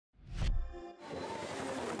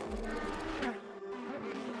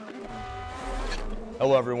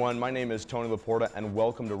Hello everyone, my name is Tony Laporta and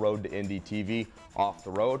welcome to Road to Indy TV, off the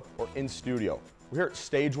road or in studio. We're here at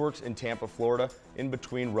Stageworks in Tampa, Florida, in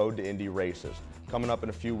between Road to Indy races. Coming up in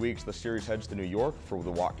a few weeks, the series heads to New York for the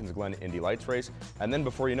Watkins Glen Indy Lights race, and then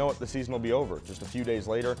before you know it, the season will be over just a few days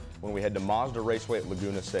later when we head to Mazda Raceway at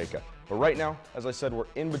Laguna Seca. But right now, as I said, we're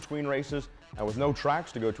in between races, and with no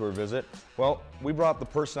tracks to go to or visit, well, we brought the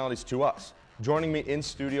personalities to us. Joining me in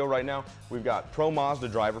studio right now, we've got Pro Mazda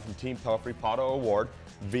driver from Team Pelfrey, Pato O'Ward,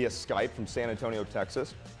 via Skype from San Antonio,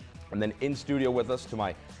 Texas. And then in studio with us, to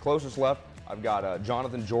my closest left, I've got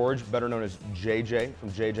Jonathan Jorge, better known as JJ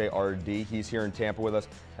from JJRD. He's here in Tampa with us.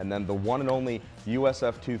 And then the one and only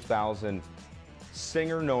USF2000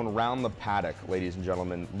 singer known round the paddock, ladies and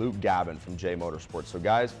gentlemen, Gabin from Jay Motorsports. So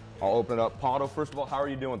guys, I'll open it up. Pato, first of all, how are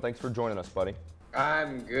you doing? Thanks for joining us, buddy.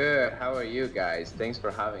 I'm good. How are you guys? Thanks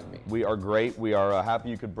for having me. We are great. We are happy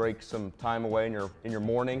you could break some time away in your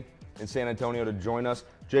morning in San Antonio to join us.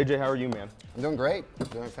 JJ, how are you, man? I'm doing great.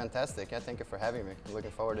 Doing fantastic. Yeah, thank you for having me. I'm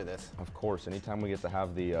looking forward to this. Of course. Anytime we get to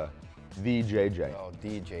have the JJ. Oh,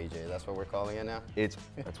 the JJ. That's what we're calling it now?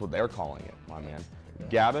 That's what they're calling it, my man.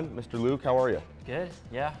 Gabin, Mr. Luke, how are you? Good.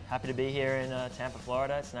 Yeah. Happy to be here in Tampa,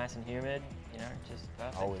 Florida. It's nice and humid. You know, just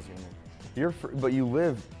perfect. Always humid. But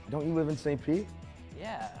don't you live in St. Pete?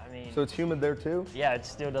 Yeah, I mean. So it's humid there too? Yeah, it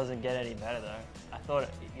still doesn't get any better though.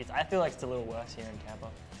 I feel like it's a little worse here in Tampa.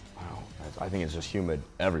 Wow, I think it's just humid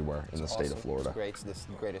everywhere in the state of Florida. It's great. It's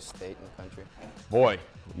the greatest state in the country. Boy,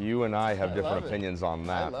 you and I have different opinions on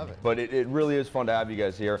that. I love it. But it really is fun to have you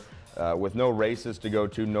guys here. With no races to go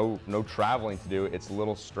to, no traveling to do, it's a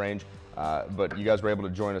little strange. But you guys were able to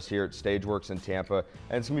join us here at Stageworks in Tampa,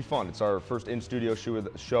 and it's gonna be fun. It's our first in-studio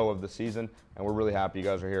show of the season, and we're really happy you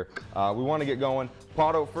guys are here. We want to get going.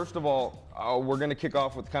 Pato, first of all, we're gonna kick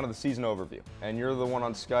off with kind of the season overview, and you're the one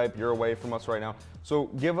on Skype. You're away from us right now, so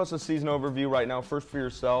give us a season overview right now, first for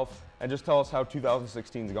yourself, and just tell us how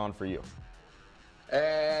 2016's gone for you.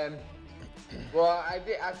 Well, I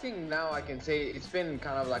think now I can say it's been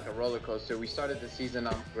kind of like a roller coaster. We started the season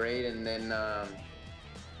off great, and then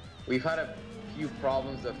we've had a few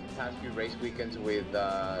problems the past few race weekends with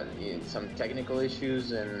some technical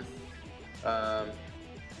issues, and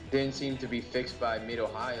didn't seem to be fixed by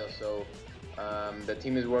mid-Ohio. So the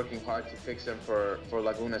team is working hard to fix them for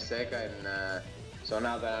Laguna Seca, and so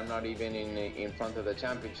now that I'm not even in front of the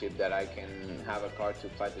championship, that I can have a car to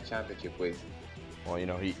fight the championship with. Well, you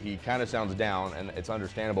know, he kind of sounds down, and it's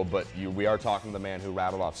understandable, but we are talking to the man who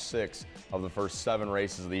rattled off 6 of the first 7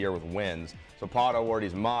 races of the year with wins. So Pato O'Ward,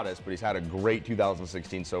 he's modest, but he's had a great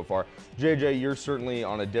 2016 so far. JJ, you're certainly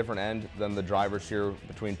on a different end than the drivers here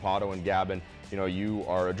between Pato and Gabin. You know, you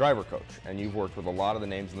are a driver coach, and you've worked with a lot of the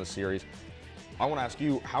names in the series. I want to ask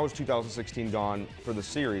you, how has 2016 gone for the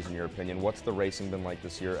series, in your opinion? What's the racing been like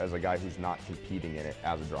this year as a guy who's not competing in it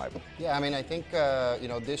as a driver? Yeah, I mean, I think, you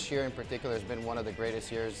know, this year in particular has been one of the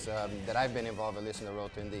greatest years that I've been involved, at least in the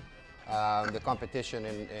Road to Indy. The competition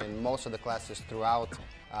in most of the classes throughout,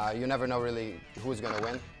 you never know really who's going to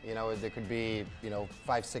win. You know, there could be, you know,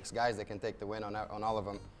 5, 6 guys that can take the win on all of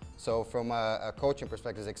them. So from a coaching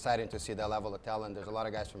perspective, it's exciting to see that level of talent. There's a lot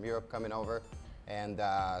of guys from Europe coming over. And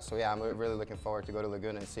so yeah, I'm really looking forward to go to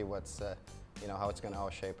Laguna and see what's, you know, how it's going to all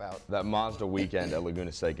shape out. That Mazda weekend at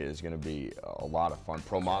Laguna Seca is going to be a lot of fun.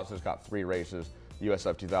 Pro Mazda's got 3 races.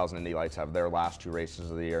 USF2000 Indy Lights have their last 2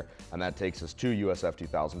 races of the year, and that takes us to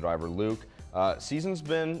USF2000 driver Luke. Season's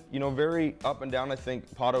been, you know, very up and down. I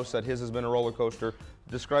think Pato said his has been a roller coaster.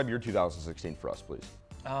 Describe your 2016 for us, please.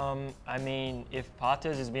 I mean, if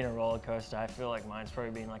Pato's has been a roller coaster, I feel like mine's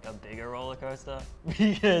probably been like a bigger roller coaster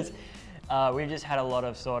because we've just had a lot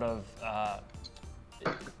of sort of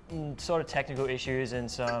technical issues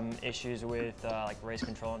and some issues with like race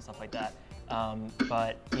control and stuff like that.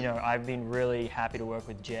 But you know, I've been really happy to work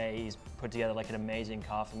with Jay. He's put together like an amazing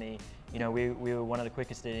car for me. You know, we were one of the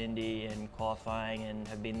quickest in Indy in qualifying and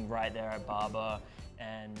have been right there at Barber.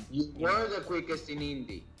 And you were the quickest in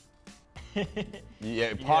Indy.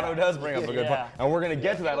 Yeah, Pato does bring up a good point, and we're gonna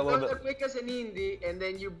get to that a little bit. You were the quickest in Indy, and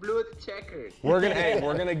then you blew the checkered. We're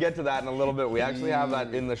gonna get to that in a little bit. We actually have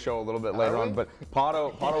that in the show a little bit later on. But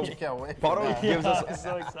Pato gives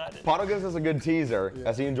us a good teaser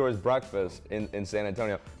as he enjoys breakfast in San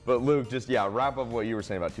Antonio. But Luke, just wrap up what you were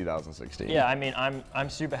saying about 2016. Yeah, I mean, I'm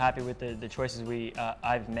super happy with the choices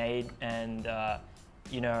I've made, and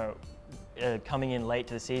you know, coming in late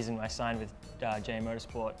to the season, I signed with Jay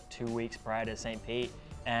Motorsports 2 weeks prior to St. Pete,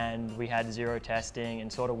 and we had 0 testing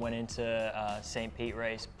and sort of went into St. Pete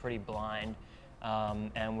race pretty blind,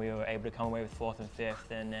 and we were able to come away with 4th and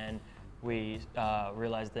 5th, and then we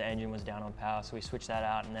realized the engine was down on power, so we switched that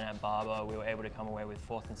out, and then at Barber we were able to come away with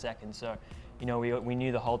 4th and 2nd. So, you know, we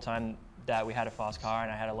knew the whole time that we had a fast car,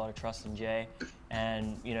 and I had a lot of trust in Jay,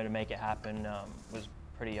 and you know, to make it happen was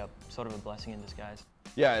pretty sort of a blessing in disguise.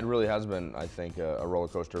 Yeah, it really has been, I think, a roller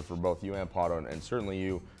coaster for both you and Pato, and certainly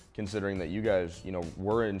you, considering that you guys, you know,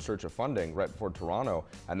 were in search of funding right before Toronto,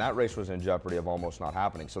 and that race was in jeopardy of almost not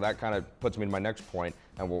happening. So that kind of puts me to my next point,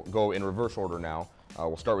 and we'll go in reverse order now.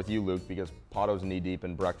 We'll start with you, Luke, because Pato's knee-deep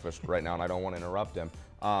in breakfast right now, and I don't want to interrupt him.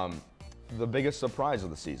 The biggest surprise of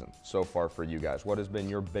the season so far for you guys, what has been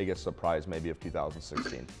your biggest surprise maybe of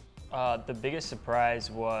 2016? The biggest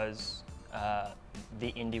surprise was the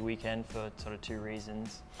Indy weekend for sort of 2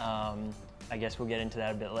 reasons. I guess we'll get into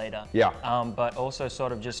that a bit later. Yeah. But also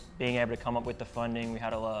sort of just being able to come up with the funding. We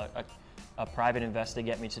had a private investor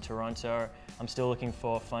get me to Toronto. I'm still looking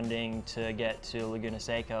for funding to get to Laguna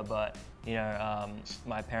Seca, but you know,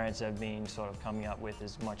 my parents have been sort of coming up with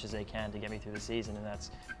as much as they can to get me through the season, and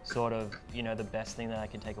that's sort of, you know, the best thing that I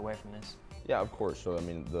can take away from this. Yeah, of course. So I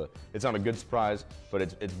mean, it's not a good surprise, but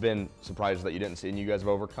it's been surprises that you didn't see, and you guys have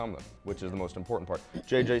overcome them, which is the most important part.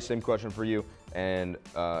 JJ, same question for you. And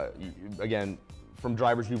again, from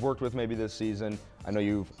drivers you've worked with maybe this season, I know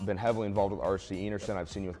you've been heavily involved with RC Enerson.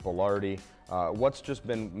 I've seen you with Bilardi. What's just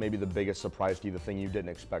been maybe the biggest surprise to you, the thing you didn't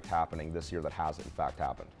expect happening this year that has in fact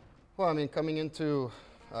happened? Well, I mean, coming into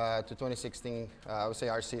to 2016, I would say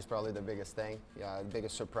RC is probably the biggest thing. Yeah, the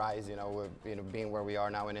biggest surprise, you know, being where we are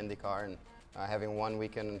now in IndyCar and having 1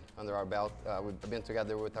 weekend under our belt. We've been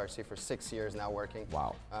together with RC for 6 years now working.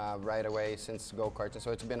 Wow. Right away since go-karts, and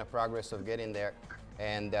so it's been a progress of getting there.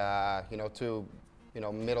 And, you know, to, you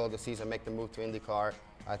know, middle of the season, make the move to IndyCar.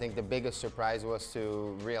 I think the biggest surprise was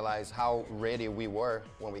to realize how ready we were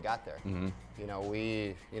when we got there. Mm-hmm. You know,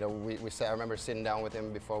 we said, I remember sitting down with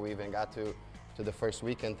him before we even got to the first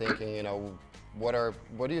weekend, thinking, you know, what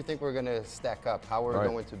do you think we're going to stack up? How we're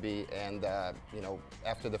going to be? And you know,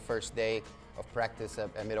 after the first day of practice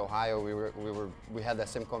at Mid Ohio, we had that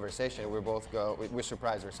same conversation. We both we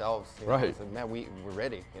surprised ourselves. You know, right. said, man, we're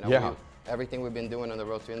ready. You know, yeah. Everything we've been doing on the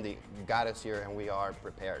road to Indy got us here, and we are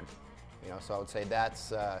prepared. You know, so I would say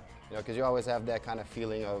that's, you know, because you always have that kind of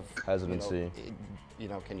feeling of hesitancy. You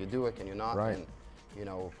know, can you do it? Can you not? Right. And, you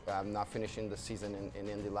know, not finishing the season in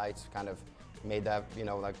Indy Lights kind of made that, you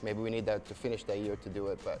know, like maybe we need that to finish that year to do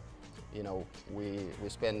it. But, you know, we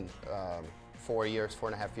spent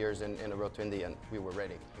 4.5 years in the road to Indy, and we were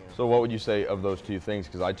ready. You know? So what would you say of those 2 things?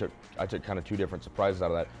 Because I took kind of 2 different surprises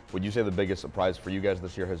out of that. Would you say the biggest surprise for you guys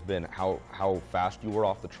this year has been how fast you were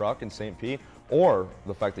off the truck in St. Pete, or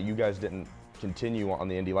the fact that you guys didn't continue on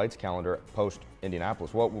the Indy Lights calendar post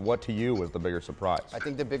Indianapolis? What to you was the bigger surprise? I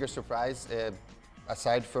think the bigger surprise,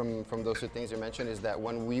 aside from those 2 things you mentioned, is that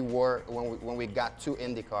when we got to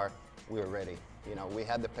IndyCar, we were ready. You know, we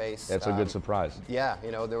had the pace. That's a good surprise. Yeah, you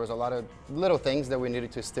know, there was a lot of little things that we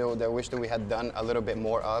needed to that I wish that we had done a little bit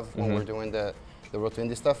more of when we're doing the Road to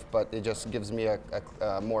Indy stuff, but it just gives me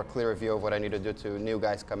a more clearer view of what I need to do to new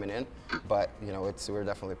guys coming in. But, you know, we're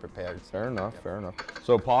definitely prepared. Fair enough, fair enough.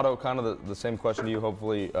 So, Pato, kind of the same question to you.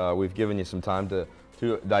 Hopefully, we've given you some time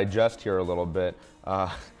to digest here a little bit.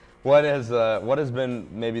 What has been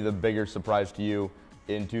maybe the bigger surprise to you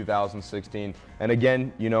in 2016? And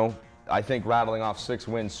again, you know, I think rattling off 6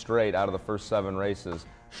 wins straight out of the first 7 races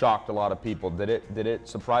shocked a lot of people. Did it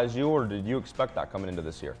surprise you, or did you expect that coming into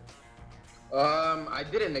this year? I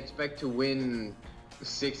didn't expect to win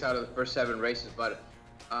 6 out of the first 7 races, but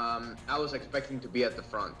I was expecting to be at the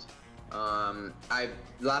front.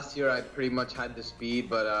 Last year I pretty much had the speed,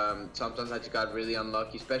 but sometimes I just got really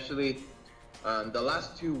unlucky, especially the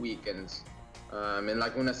last 2 weekends. In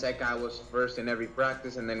Laguna Seca, I was first in every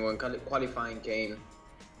practice, and then when qualifying came,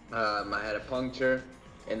 I had a puncture,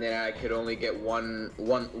 and then I could only get one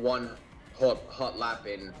hot lap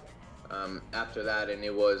in after that, and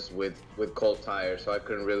it was with cold tires, so I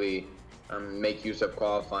couldn't really make use of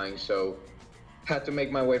qualifying. So had to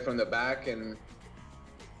make my way from the back, and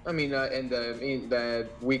I mean, the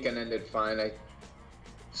weekend ended fine. I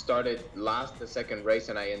started last the second race,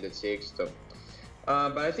 and I ended 6th. So.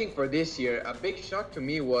 But I think for this year, a big shock to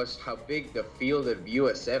me was how big the field of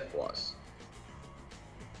USF was.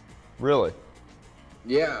 Really?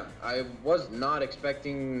 Yeah, I was not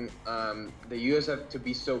expecting the USF to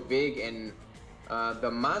be so big, and the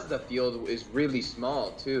Mazda field is really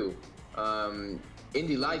small too.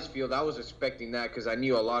 Indy Lights field, I was expecting that because I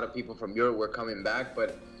knew a lot of people from Europe were coming back,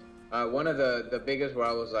 but one of the biggest where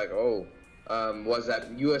I was like, oh, was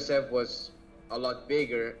that USF was a lot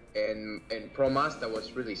bigger, and Pro Mazda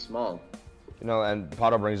was really small. You know, and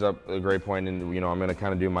Pato brings up a great point, and you know, I'm going to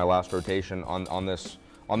kind of do my last rotation on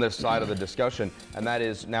on this side of the discussion, and that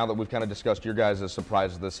is, now that we've kind of discussed your guys'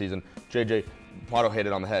 surprises this season, JJ, Pato hit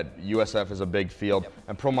it on the head. USF is a big field,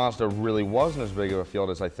 and Pro Mazda really wasn't as big of a field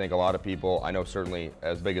as I think a lot of people, I know certainly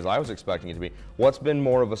as big as I was expecting it to be. What's been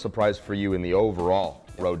more of a surprise for you in the overall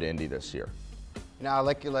Road to Indy this year?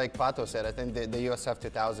 Like Pato said, I think the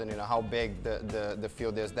USF2000, how big the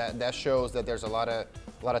field is, that shows that there's a lot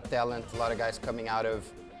of talent, a lot of guys coming out of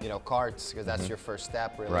karts, because that's your first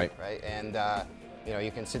step, really, right? And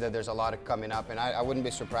you can see that there's a lot coming up, and I wouldn't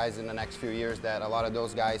be surprised in the next few years that a lot of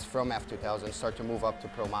those guys from F2000 start to move up to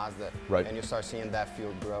Pro Mazda, and you start seeing that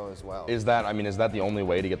field grow as well. Is that the only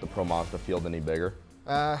way to get the Pro Mazda field any bigger?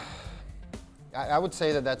 I would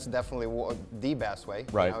say that that's definitely the best way.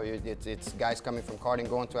 Right. It's guys coming from karting,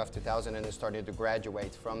 going to F2000, and they're starting to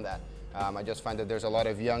graduate from that. I just find that there's a lot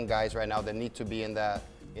of young guys right now that need to be in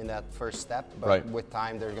that first step, but with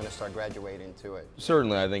time they're going to start graduating to it.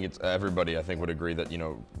 Certainly, I think everybody would agree that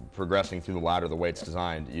progressing through the ladder the way it's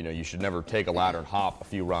designed, you should never take a ladder and hop a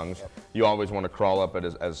few rungs. You always want to crawl up it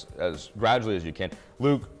as gradually as you can.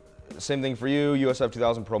 Luke, same thing for you,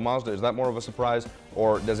 USF2000 Pro Mazda. Is that more of a surprise,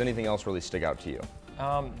 or does anything else really stick out to you?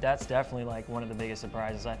 That's definitely like one of the biggest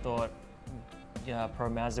surprises. I thought Pro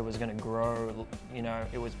Mazda was going to grow.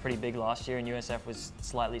 It was pretty big last year, and USF was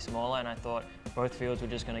slightly smaller, and I thought both fields were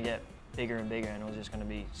just going to get bigger and bigger, and it was just going to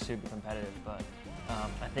be super competitive. But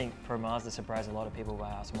I think Pro Mazda surprised a lot of people by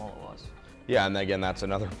how small it was. Yeah, and again, that's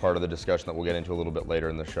another part of the discussion that we'll get into a little bit later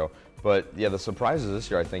in the show. But yeah, the surprises this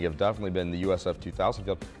year, I think, have definitely been the USF2000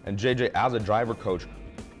 field. And JJ, as a driver coach,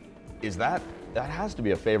 that has to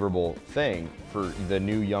be a favorable thing for the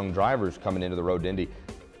new young drivers coming into the Road to Indy.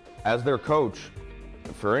 As their coach,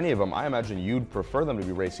 for any of them, I imagine you'd prefer them to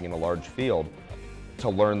be racing in a large field to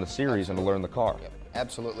learn the series and to learn the car. Yep,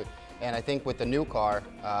 absolutely. And I think with the new car,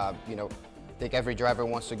 I think every driver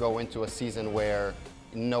wants to go into a season where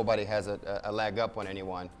nobody has a leg up on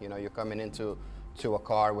anyone. You're coming into a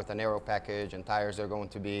car with an aero package, and tires are going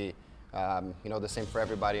to be the same for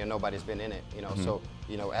everybody, and nobody's been in it. So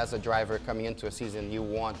as a driver coming into a season, you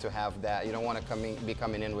want to have that. You don't want to be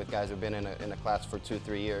coming in with guys who've been in a class for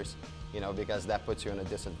 2-3 years, because that puts you in a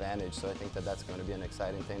disadvantage. So I think that that's going to be an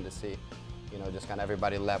exciting thing to see. Just kind of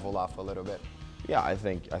everybody level off a little bit. Yeah, I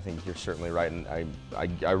think you're certainly right, and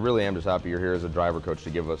I really am just happy you're here as a driver coach to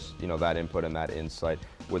give us that input and that insight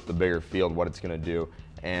with the bigger field, what it's going to do,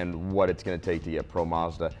 and what it's going to take to get Pro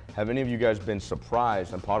Mazda. Have any of you guys been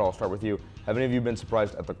surprised? And Pato, I'll start with you. Have any of you been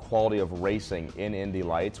surprised at the quality of racing in Indy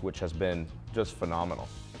Lights, which has been just phenomenal?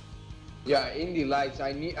 Yeah, Indy Lights.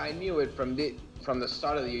 I knew it from the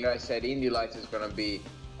start of the year. I said Indy Lights is going to be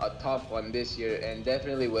a tough one this year, and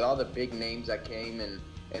definitely with all the big names that came and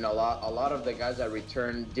a lot of the guys that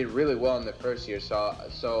returned did really well in the first year. So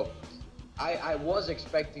I was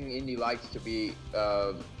expecting Indy Lights to be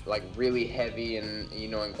like really heavy and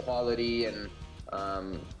in quality and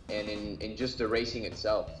in just the racing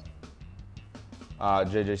itself.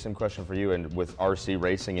 JJ, same question for you. And with RC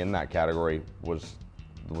racing in that category, was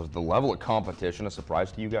the level of competition a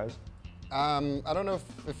surprise to you guys? I don't know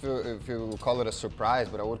if you would call it a surprise,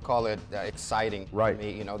 but I would call it exciting. Right. For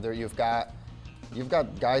me. You've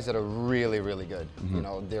got guys that are really, really good.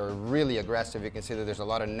 They're really aggressive. You can see that there's a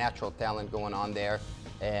lot of natural talent going on there,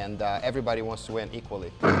 and everybody wants to win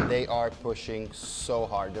equally. They are pushing so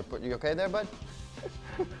hard. You okay there, bud?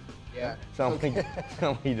 Yeah. Sounds like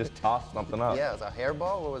you just tossed something up. Yeah, it was a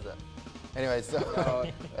hairball. What was that? Anyway, so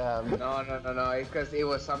no. It's because it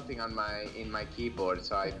was something in my keyboard,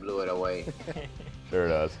 so I blew it away. Sure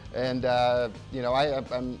does. And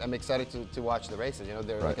I'm excited to watch the races.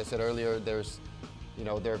 Like I said earlier, there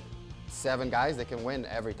are 7 guys that can win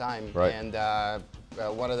every time. Right. And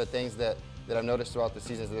one of the things that I've noticed throughout the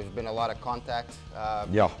season is there's been a lot of contact.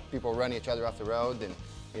 People running each other off the road, and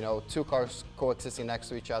 2 cars coexisting next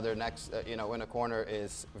to each other in a corner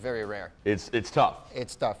is very rare. It's tough.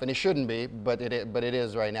 It's tough, and it shouldn't be, but it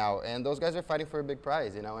is right now. And those guys are fighting for a big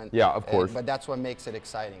prize, And yeah, of course. But that's what makes it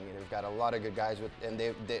exciting. You've got a lot of good guys, and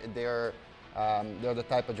they're the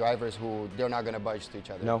type of drivers who they're not going to budge to each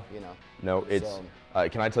other. No. No. It's.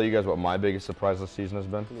 Can I tell you guys what my biggest surprise this season has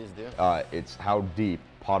been? Please do. It's how deep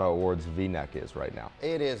Pato O'Ward's V-neck is right now.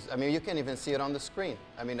 It is. I mean, you can't even see it on the screen.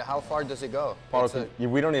 I mean, how far does it go? Pato,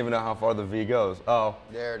 we don't even know how far the V goes. Oh.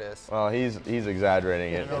 There it is. Well, he's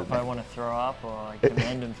exaggerating it. I don't know if I want to throw up or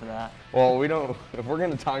commend him for that. Well, we don't. If we're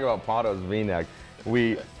going to talk about Pato's V-neck,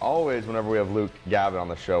 we always, whenever we have Luke Gabin on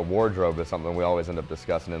the show, wardrobe is something we always end up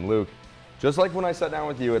discussing. And Luke, just like when I sat down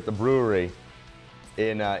with you at the brewery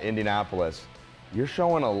in Indianapolis, you were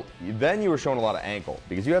showing a lot of ankle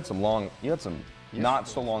because you had some not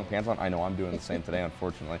so long pants on. I know I'm doing the same today,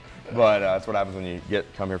 unfortunately, but that's what happens when you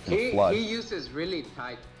come here from the flood. He uses really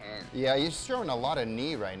tight pants. Yeah, he's showing a lot of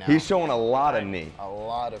knee right now. He's showing a lot of knee. A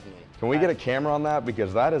lot of knee. Can we get a camera on that?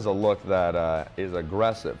 Because that is a look that is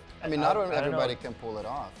aggressive. I mean, not everybody can pull it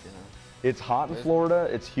off, you know. It's hot in Florida.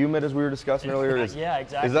 It's humid, as we were discussing earlier. Yeah,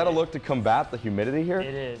 exactly. Is that a look to combat the humidity here?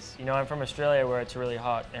 It is. You know, I'm from Australia where it's really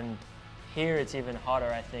hot, and here it's even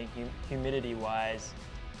hotter, I think, humidity-wise.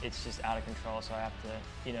 It's just out of control, so I have to,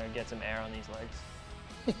 you know, get some air on these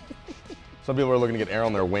legs. Some people are looking to get air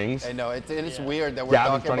on their wings. I know, it's weird that we're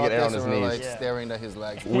Gabin's talking trying to about get air on this his and we're knees. like staring at his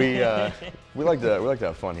legs. We like to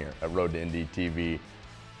have fun here at Road to Indy TV,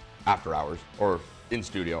 after hours or in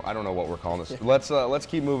studio. I don't know what we're calling this. Let's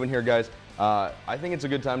keep moving here, guys. I think it's a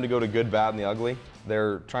good time to go to good, bad, and the ugly.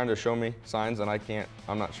 They're trying to show me signs, and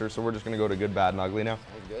I'm not sure, so we're just going to go to good, bad, and ugly now.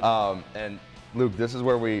 Sounds good. And Luke, this is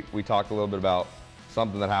where we talked a little bit about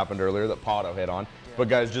something that happened earlier that Pato hit on. Yeah. But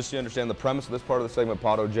guys, just so you understand the premise of this part of the segment,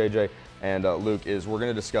 Pato, JJ, and Luke, is we're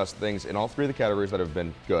going to discuss things in all three of the categories that have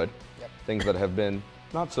been good, things that have been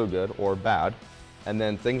not so good or bad, and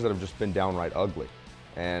then things that have just been downright ugly.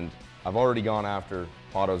 And I've already gone after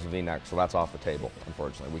Pato's V-neck, so that's off the table,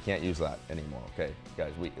 unfortunately. We can't use that anymore, okay?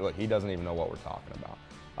 Guys, look, he doesn't even know what we're talking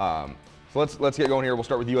about. So let's get going here. We'll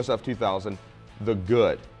start with USF2000, the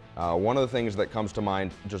good. One of the things that comes to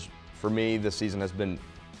mind just for me this season has been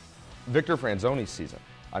Victor Franzoni's season.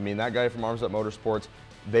 I mean, that guy from Mazda Motorsports,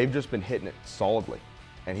 they've just been hitting it solidly.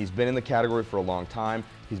 And he's been in the category for a long time.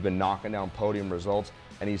 He's been knocking down podium results,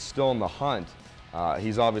 and he's still in the hunt.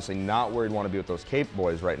 He's obviously not where he'd want to be with those Cape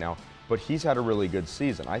boys right now, but he's had a really good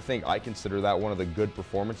season. I think I consider that one of the good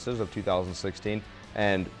performances of 2016.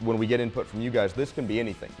 And when we get input from you guys, this can be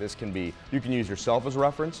anything. This can be, you can use yourself as a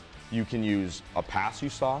reference. You can use a pass you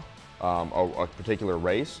saw, a particular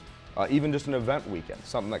race, even just an event weekend,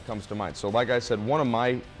 something that comes to mind. So like I said, one of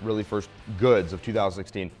my really first goods of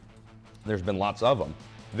 2016, there's been lots of them,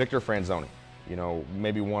 Victor Franzoni. You know,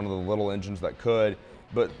 maybe one of the little engines that could,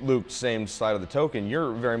 but Luke, same side of the token,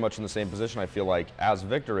 you're very much in the same position, I feel like, as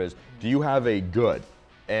Victor is. Do you have a good?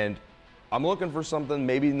 And I'm looking for something,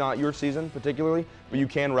 maybe not your season particularly, but you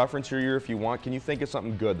can reference your year if you want. Can you think of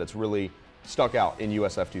something good that's really stuck out in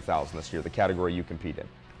USF 2000 this year, the category you compete in?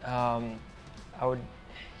 I would,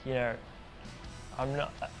 you know,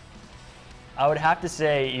 I would have to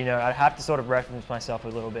say, you know, I'd have to sort of reference myself a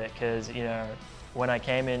little bit because, you know, when I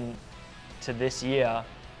came in to this year,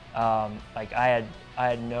 like I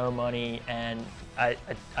had no money and I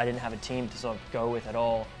didn't have a team to sort of go with at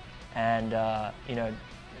all. And, you know,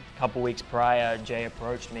 a couple weeks prior, Jay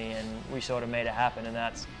approached me and we sort of made it happen. And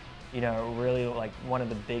that's, you know, really like one of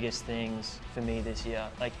the biggest things for me this year.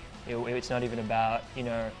 Like it's not even about, you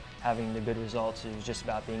know, having the good results. It was just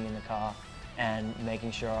about being in the car and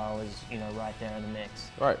making sure I was, you know, right there in the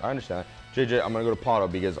mix. All right, I understand that. JJ, I'm going to go to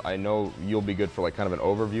Pato because I know you'll be good for like kind of an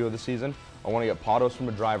overview of the season. I want to get Pato's from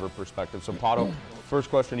a driver perspective. So Pato, first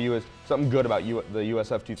question to you is something good about you, the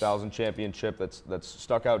USF 2000 Championship that's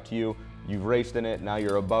stuck out to you. You've raced in it, now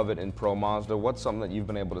you're above it in Pro Mazda. What's something that you've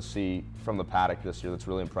been able to see from the paddock this year that's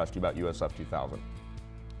really impressed you about USF 2000?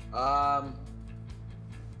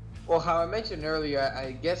 Well, how I mentioned earlier,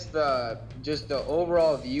 I guess just the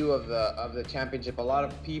overall view of the championship. A lot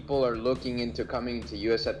of people are looking into coming into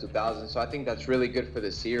USF 2000, so I think that's really good for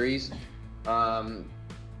the series.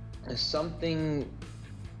 Something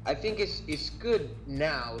I think it's good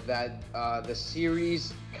now that the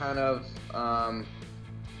series kind of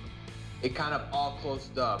it kind of all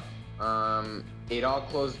closed up. It all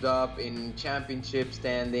closed up in championship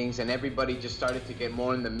standings, and everybody just started to get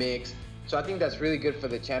more in the mix. So I think that's really good for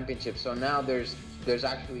the championship. So now there's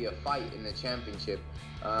actually a fight in the championship,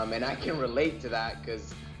 and I can relate to that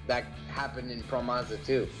because that happened in Pro Mazda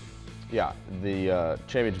too. Yeah, the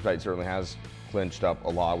championship fight certainly has clinched up a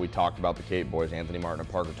lot. We talked about the Cape boys. Anthony Martin and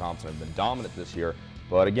Parker Thompson have been dominant this year.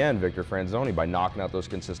 But again, Victor Franzoni, by knocking out those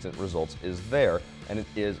consistent results, is there. And it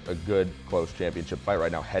is a good, close championship fight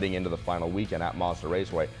right now, heading into the final weekend at Mazda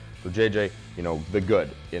Raceway. So JJ, you know, the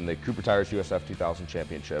good in the Cooper Tires USF 2000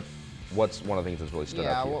 Championship. What's one of the things that's really stood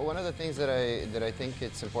out to you? Yeah, one of the things that I think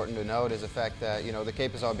it's important to note is the fact that, you know, the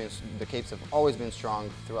Capes have always been strong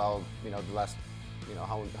throughout, you know, the last, you know,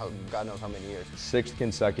 how God knows how many years. 6th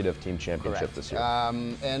consecutive team championship this year.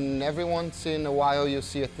 And every once in a while you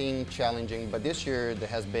see a team challenging, but this year there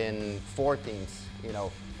has been 4 teams you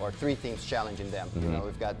know, or 3 teams challenging them. You know,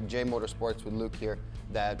 we've got Jay Motorsports with Luke here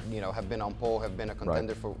that, you know, have been on pole, have been a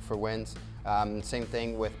contender for wins. Same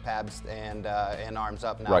thing with Pabst and Arms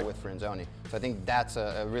Up now with Franzoni. So I think that's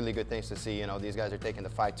a really good thing to see. You know, these guys are taking the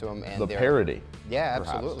fight to them, and the parity. Yeah,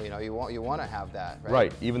 perhaps. absolutely. You know, you want to have that, right?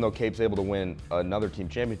 Right. Even though Cape's able to win another team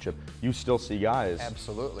championship, you still see guys.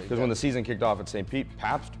 Absolutely. Because when the season kicked off at St. Pete,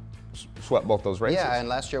 Pabst swept both those races. Yeah, and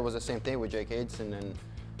last year was the same thing with Jake Aidson and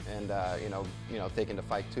you know, taking the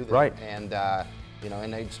fight to them. Right. And you know,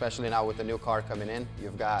 and especially now with the new car coming in,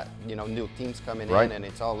 you've got, you know, new teams coming in, and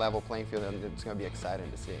it's all level playing field, and it's going to be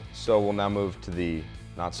exciting to see. So we'll now move to the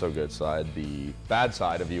not so good side, the bad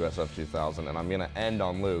side of USF 2000, and I'm going to end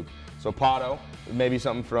on Luke. So Pato, maybe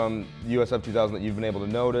something from USF 2000 that you've been able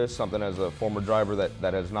to notice, something as a former driver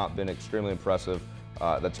that has not been extremely impressive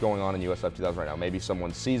that's going on in USF 2000 right now. Maybe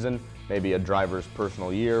someone's season, maybe a driver's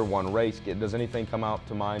personal year, one race. Does anything come out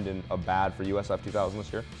to mind in a bad for USF 2000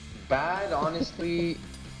 this year? Bad, honestly,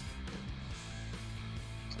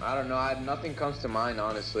 I don't know. Nothing comes to mind,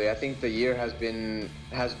 honestly. I think the year has been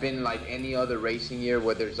like any other racing year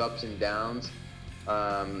where there's ups and downs.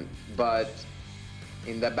 But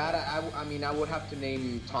in the bad, I mean, I would have to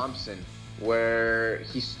name Thompson, where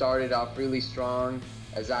he started off really strong,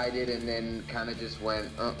 as I did, and then kind of just went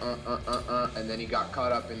and then he got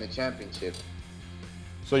caught up in the championship.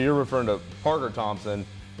 So you're referring to Parker Thompson,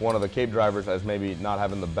 one of the Cape drivers, as maybe not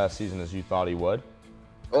having the best season as you thought he would?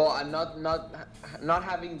 Well, I'm not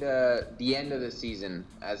having the end of the season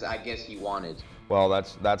as I guess he wanted. Well,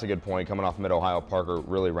 that's a good point. Coming off Mid-Ohio, Parker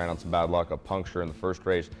really ran on some bad luck, a puncture in the first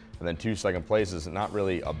race, and then 2 second places. Not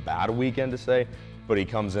really a bad weekend to say, but he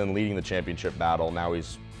comes in leading the championship battle. Now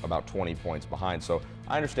he's about 20 points behind. So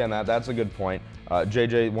I understand that. That's a good point.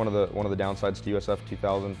 JJ, one of the downsides to USF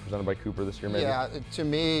 2000 presented by Cooper this year, maybe? Yeah, to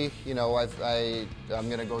me, you know, I'm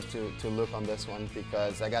going to go to Luke on this one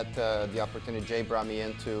because I got the opportunity. Jay brought me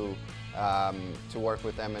in to work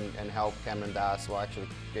with them and help Cameron Das. Well, actually,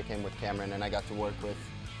 I came with Cameron, and I got to work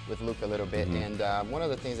with Luke a little bit. And one of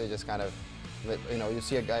the things that just kind of, you know, you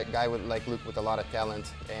see a guy like Luke with a lot of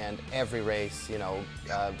talent, and every race, you know,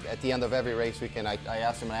 at the end of every race weekend, I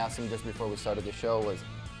asked him just before we started the show was,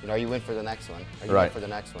 you know, are you in for the next one? Are you in for the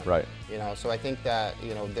next one? Right. You know, so I think that,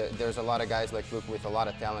 you know, there's a lot of guys like Luke with a lot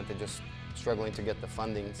of talent that just struggling to get the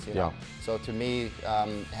fundings, you know. So to me,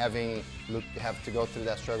 having Luke have to go through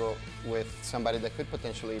that struggle with somebody that could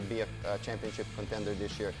potentially be a championship contender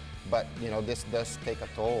this year, but you know, this does take a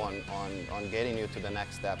toll on getting you to the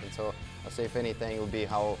next step. And so I'll say, if anything, it would be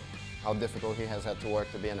how difficult he has had to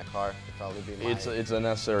work to be in a car. Would probably be my... It's a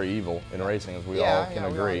necessary evil in racing, as we all can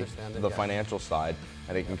agree. The financial side,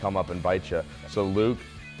 and it can come up and bite you. So Luke,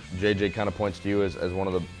 JJ kind of points to you as one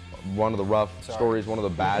of the rough stories, one of the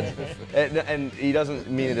bad, and he doesn't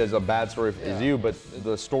mean it as a bad story as you, but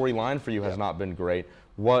the storyline for you has not been great.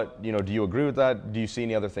 What, you know, do you agree with that? Do you see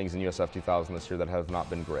any other things in USF 2000 this year that have not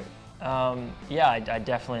been great? Yeah, I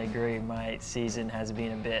definitely agree. My season has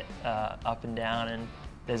been a bit up and down, and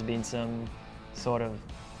there's been some sort of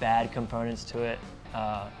bad components to it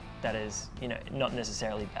that is, you know, not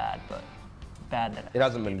necessarily bad, but bad that it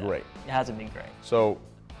hasn't been great. It hasn't been great. So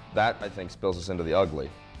that, I think, spills us into the ugly.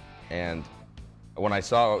 And when I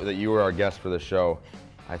saw that you were our guest for this show,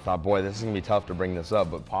 I thought, boy, this is going to be tough to bring this up,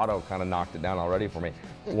 but Pato kind of knocked it down already for me.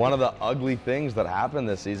 One of the ugly things that happened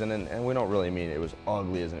this season, and we don't really mean it was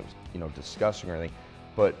ugly as in it was, you know, disgusting or anything,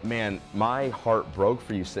 but man, my heart broke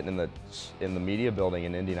for you sitting in the media building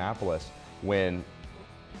in Indianapolis when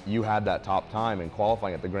you had that top time in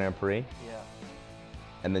qualifying at the Grand Prix,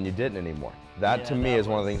 and then you didn't anymore. That to me is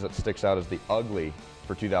one of the things that sticks out as the ugly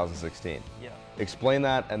for 2016. Explain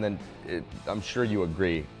that, and then I'm sure you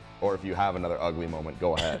agree, or if you have another ugly moment,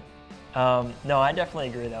 go ahead. No, I definitely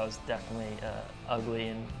agree. That was definitely ugly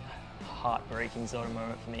and heartbreaking sort of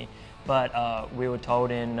moment for me. But we were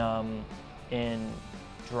told in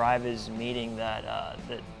drivers' meeting that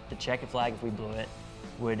the checkered flag, if we blew it,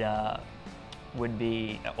 would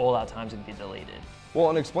be, all our times would be deleted. Well,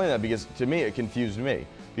 and explain that, because to me it confused me,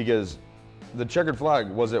 because the checkered flag,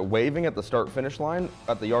 was it waving at the start-finish line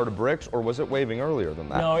at the yard of bricks, or was it waving earlier than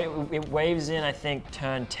that? No, it waves in, I think,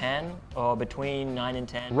 turn 10, or between 9 and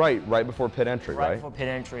 10. Right before pit entry, right? Right before pit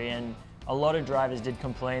entry, and a lot of drivers did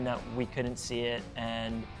complain that we couldn't see it,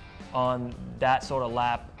 and on that sort of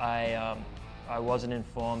lap, I wasn't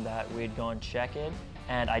informed that we'd gone checkered,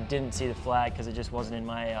 and I didn't see the flag because it just wasn't in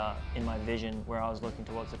my vision where I was looking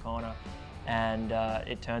towards the corner, and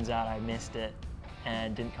it turns out I missed it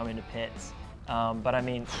and didn't come into pits. But I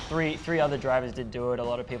mean, three other drivers did do it. A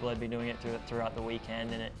lot of people had been doing it throughout the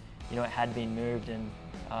weekend, and it had been moved. And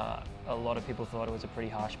a lot of people thought it was a pretty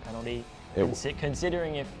harsh penalty.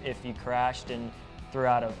 Considering if you crashed and threw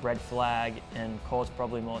out a red flag and caused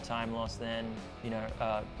probably more time loss than, you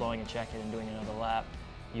know, blowing a checker and doing another lap,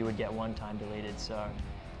 you would get 1 time deleted. So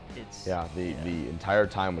it's... Yeah, the entire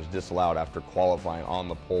time was disallowed after qualifying on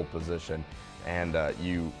the pole position. And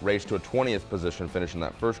you raced to a 20th position, finishing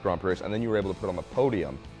that first Grand Prix race, and then you were able to put on the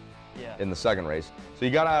podium in the second race. So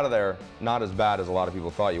you got out of there not as bad as a lot of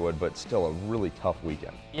people thought you would, but still a really tough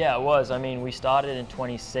weekend. Yeah, it was. I mean, we started in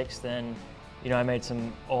 26th, and you know, I made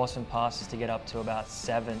some awesome passes to get up to about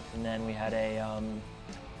 7th, and then we had an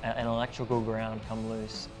electrical ground come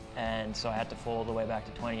loose, and so I had to fall all the way back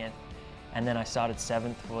to 20th. And then I started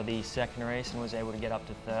 7th for the second race and was able to get up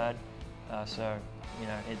to 3rd. So, you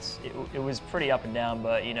know, it was pretty up and down,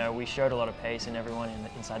 but, you know, we showed a lot of pace, and everyone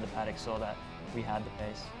inside the paddock saw that we had the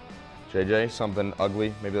pace. JJ, something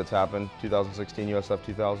ugly maybe that's happened, 2016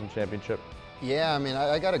 USF2000 Championship? Yeah, I mean,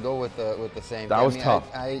 I got to go with the same. That was tough.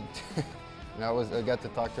 I got to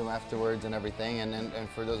talk to him afterwards and everything, and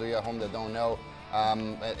for those of you at home that don't know,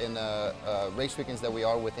 in the race weekends that we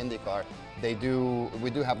are with IndyCar, we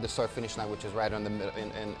do have the start-finish line, which is right on the middle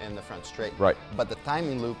in the front straight. Right. But the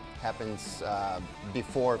timing loop happens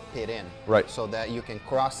before pit in. Right. So that you can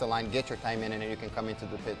cross the line, get your time in, and then you can come into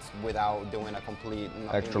the pits without doing a complete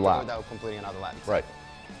extra lap, without completing another lap. Right.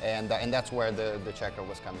 And that's where the checker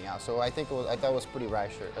was coming out. So I thought it was pretty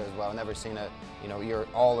rash as well. I've never seen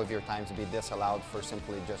all of your times be disallowed for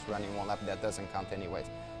simply just running 1 lap. That doesn't count anyways.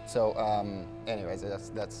 So anyways,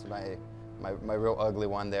 that's my real ugly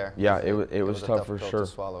one there. Yeah, it was tough for sure.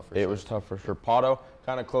 It was tough for sure. Pato,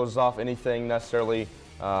 kind of closes off anything necessarily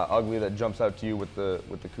ugly that jumps out to you with the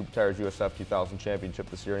Cooper Tires USF2000 Championship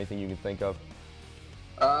this year. Anything you can think of?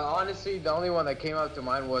 Honestly, the only one that came out to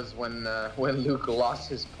mind was when Luke lost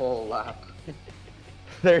his pole lap.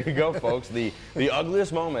 There you go, folks. The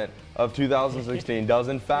ugliest moment of 2016 does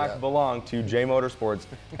in fact belong to Jay Motorsports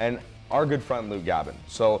and our good friend Luke Gabin.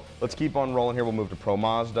 So let's keep on rolling here. We'll move to Pro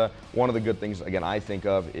Mazda. One of the good things, again, I think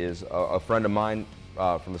of is a friend of mine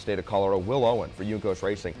from the state of Colorado, Will Owen, for Yuncos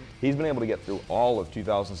Racing. He's been able to get through all of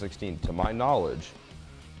 2016, to my knowledge,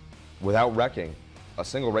 without wrecking a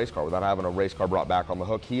single race car, without having a race car brought back on the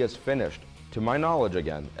hook. He has finished, to my knowledge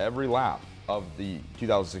again, every lap of the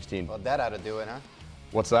 2016. Well, that ought to do it, huh?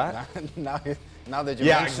 What's that? Now that you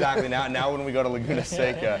Yeah, exactly. Now when we go to Laguna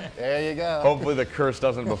Seca, there you go. Hopefully the curse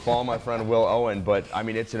doesn't befall my friend Will Owen, but I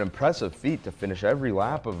mean, it's an impressive feat to finish every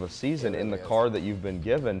lap of a season in the car that you've been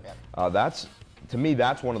given. To me,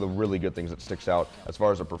 that's one of the really good things that sticks out as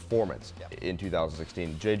far as a performance in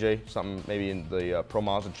 2016. JJ, something maybe in the Pro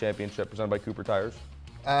Mazda Championship presented by Cooper Tires?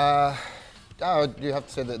 You have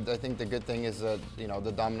to say that I think the good thing is the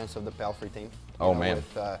dominance of the Pelfrey team. Oh man.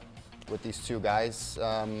 With these two guys,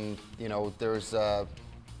 there's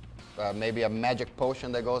maybe a magic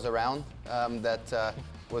potion that goes around that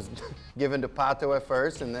was given to Pato at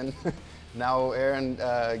first, and then now Aaron,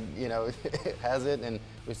 has it, and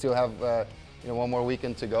we still have 1 more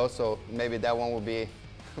weekend to go. So maybe that one will be.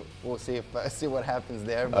 We'll see what happens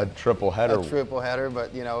there. But a triple header. A triple header,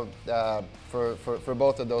 but for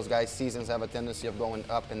both of those guys, seasons have a tendency of going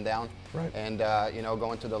up and down. Right. And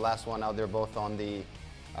going to the last one out, they're both on the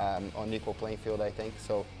on equal playing field, I think.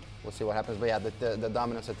 So we'll see what happens. But yeah, the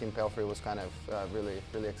dominance of Team Pelfrey was kind of really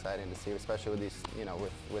exciting to see, especially with these,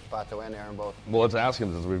 with Pato and Aaron both. Well, let's ask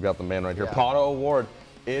him since we've got the man right here. Yeah. Pato O'Ward,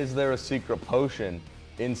 is there a secret potion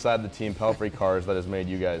inside the Team Pelfrey cars that has made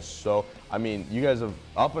you guys so? I mean, you guys have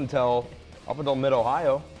up until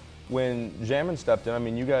Mid-Ohio, when Jamin stepped in. I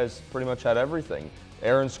mean, you guys pretty much had everything.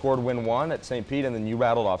 Aaron scored win 1 at St. Pete, and then you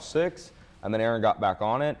rattled off 6, and then Aaron got back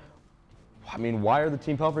on it. I mean, why are the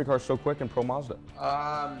Team Pelfrey cars so quick in Pro Mazda?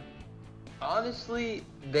 Honestly,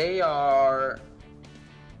 they're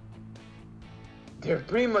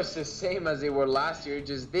pretty much the same as they were last year.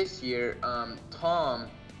 Just this year, Tom,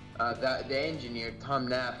 the engineer, Tom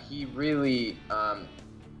Knapp, he really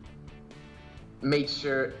made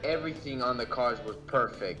sure everything on the cars was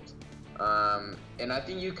perfect. And I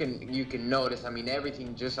think you can notice. I mean,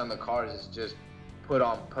 everything just on the cars is just put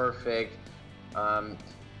on perfect.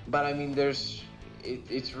 But I mean,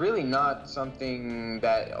 it's really not something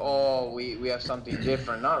that we have something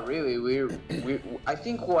different. Not really. I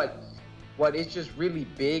think what is just really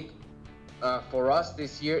big for us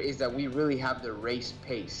this year is that we really have the race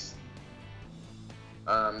pace.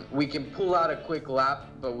 We can pull out a quick lap,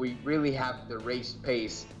 but we really have the race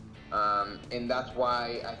pace, and that's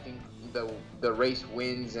why I think the race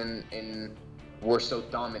wins and we're so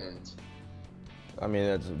dominant. I mean,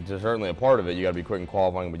 it's certainly a part of it. You got to be quick in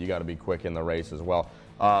qualifying, but you got to be quick in the race as well.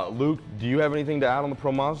 Luke, do you have anything to add on the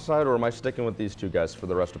Pro Mazda side, or am I sticking with these two guys for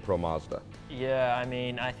the rest of Pro Mazda? Yeah, I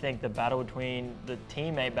mean, I think the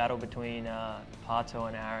teammate battle between Pato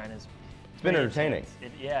and Aaron is. It's been entertaining.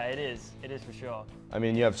 Yeah, it is. It is for sure. I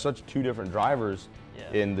mean, you have such two different drivers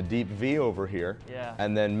in the Deep V over here,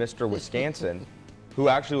 and then Mr. Wisconsin, who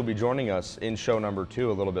actually will be joining us in show number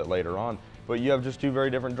 2 a little bit later on. But you have just two very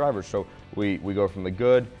different drivers. So we go from the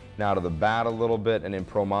good now to the bad a little bit, and in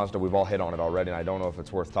Pro Mazda, we've all hit on it already, and I don't know if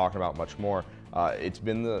it's worth talking about much more. It's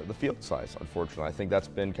been the field size, unfortunately. I think that's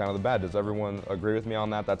been kind of the bad. Does everyone agree with me on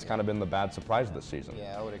that? That's kind of been the bad surprise this season.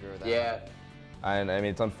 Yeah, I would agree with that. Yeah. And I mean,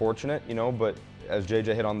 it's unfortunate, you know, but as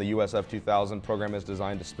JJ hit on, the USF2000 program is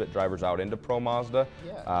designed to split drivers out into Pro Mazda.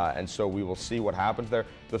 And so we will see what happens there.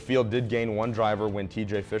 The field did gain one driver when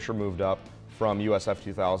TJ Fisher moved up from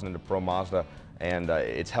USF2000 into Pro Mazda. And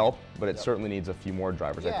it's helped, but it certainly needs a few more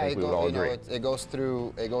drivers. I think we would all agree. It goes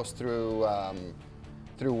through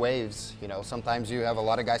waves. You know, sometimes you have a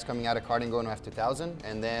lot of guys coming out of karting going to F2000,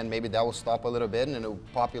 and then maybe that will stop a little bit, and it'll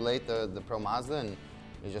populate the Pro Mazda, and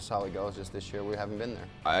it's just how it goes. Just this year, we haven't been there.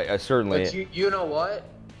 I certainly. But you know what?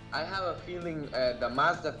 I have a feeling the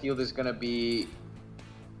Mazda field is going to be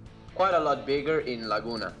quite a lot bigger in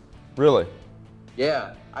Laguna. Really?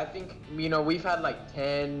 Yeah, I think, you know, we've had like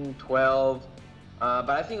 10, 12,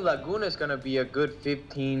 but I think Laguna is going to be a good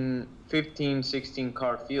 15, 16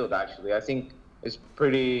 car field, actually. I think it's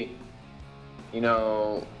pretty, you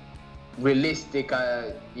know, realistic,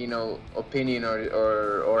 you know, opinion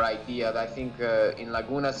or idea. I think in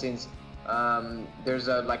Laguna, since there's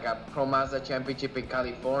like a Pro Mazda Championship in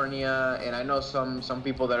California, and I know some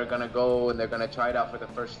people that are going to go and they're going to try it out for the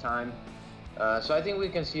first time. So I think we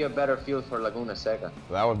can see a better field for Laguna Seca.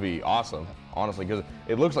 That would be awesome, honestly, because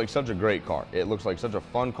it looks like such a great car. It looks like such a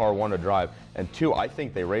fun car, one, to drive, and two, I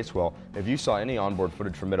think they race well. If you saw any onboard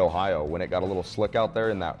footage from Mid-Ohio when it got a little slick out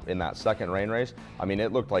there in that second rain race, I mean,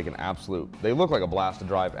 it looked like an absolute, they look like a blast to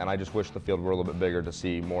drive, and I just wish the field were a little bit bigger to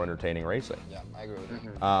see more entertaining racing. Yeah, I agree with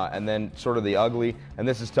you. And then sort of the ugly, and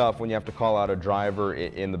this is tough when you have to call out a driver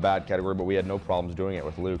in the bad category, but we had no problems doing it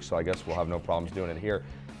with Luke, so I guess we'll have no problems doing it here.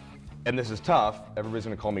 And this is tough. Everybody's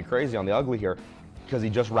going to call me crazy on the ugly here because he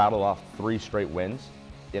just rattled off 3 straight wins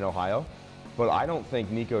in Ohio. But I don't think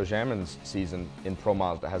Nico Jamin's season in Pro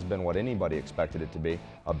Mazda has been what anybody expected it to be.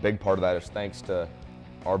 A big part of that is thanks to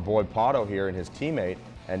our boy Pato here and his teammate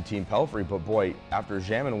and Team Pelfrey. But boy, after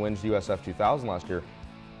Jamin wins USF2000 last year,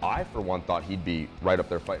 I for one thought he'd be right up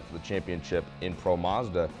there fighting for the championship in Pro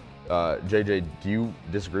Mazda. JJ, do you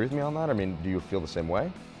disagree with me on that? I mean, do you feel the same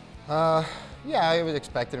way? Yeah, I would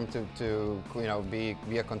expect him to you know, be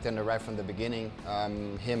a contender right from the beginning.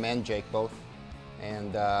 Him and Jake both,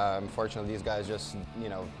 and unfortunately these guys just, you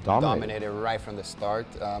know, dominated right from the start.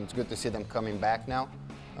 It's good to see them coming back now.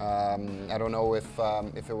 I don't know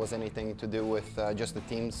if it was anything to do with just the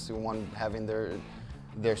teams, one having their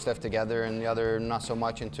stuff together and the other not so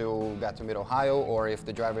much until got to Mid-Ohio, or if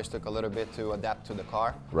the drivers took a little bit to adapt to the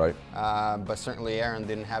car. Right. But certainly Aaron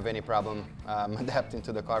didn't have any problem adapting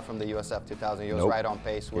to the car from the USF2000. He was right on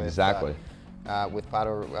pace with Pato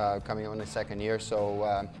coming on his second year.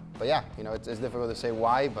 So, but yeah, you know, it's difficult to say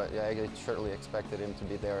why, but yeah, I certainly expected him to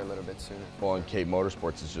be there a little bit sooner. Well, and Jay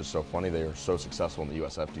Motorsports is just so funny. They are so successful in the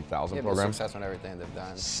USF2000 program. Successful in everything they've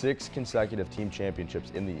done. 6 consecutive team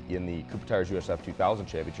championships in the Cooper Tires USF2000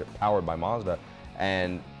 Championship, powered by Mazda,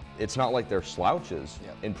 and it's not like they're slouches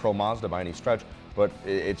in Pro Mazda by any stretch. But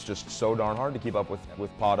it's just so darn hard to keep up with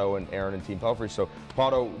Pato and Aaron and Team Pelfrey. So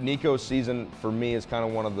Pato, Nico's season for me is kind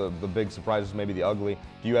of one of the big surprises, maybe the ugly.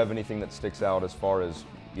 Do you have anything that sticks out as far as,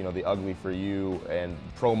 you know, the ugly for you and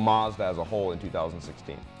Pro Mazda as a whole in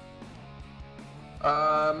 2016?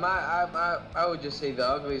 I would just say the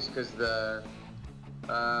ugly is because there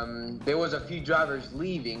was a few drivers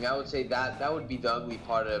leaving. I would say that would be the ugly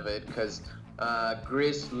part of it, because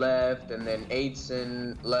Gris left and then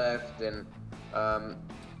Aidson left, and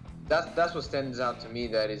that's what stands out to me.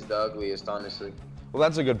 That is the ugliest, honestly. Well,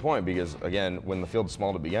 that's a good point, because again, when the field's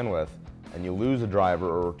small to begin with, and you lose a driver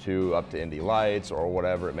or two up to Indy Lights or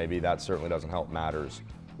whatever it may be, that certainly doesn't help matters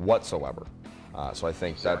whatsoever. So I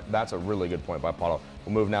think that's a really good point by Pato.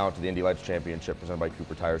 We'll move now to the Indy Lights Championship presented by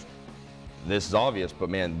Cooper Tires. This is obvious, but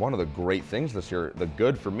man, one of the great things this year, the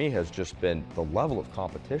good for me, has just been the level of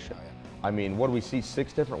competition. I mean, what do we see?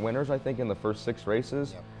 6 different winners, I think, in the first 6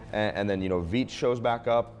 races. And then, you know, Veach shows back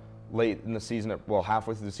up late in the season,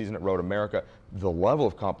 halfway through the season at Road America. The level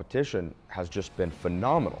of competition has just been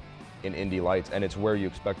phenomenal in Indy Lights, and it's where you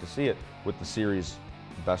expect to see it with the series'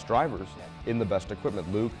 best drivers in the best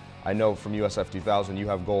equipment. Luke, I know from USF2000 you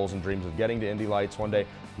have goals and dreams of getting to Indy Lights one day.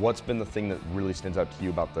 What's been the thing that really stands out to you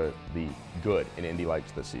about the good in Indy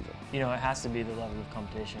Lights this season? You know, it has to be the level of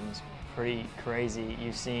competition. It's pretty crazy.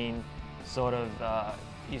 You've seen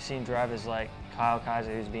you've seen drivers like Kyle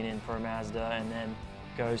Kaiser, who's been in Pro Mazda and then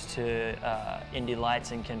goes to Indy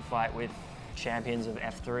Lights and can fight with champions of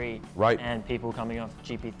F3, right, and people coming off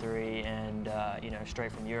GP3 and you know,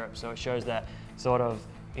 straight from Europe. So it shows that sort of,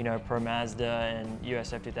 you know, Pro Mazda and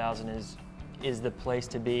USF2000 is the place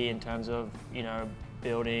to be in terms of, you know,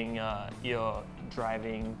 building your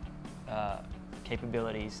driving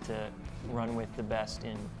capabilities to run with the best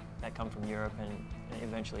that come from Europe and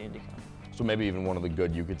eventually IndyCar. So maybe even one of the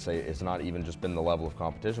good, you could say, it's not even just been the level of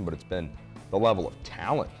competition, but it's been the level of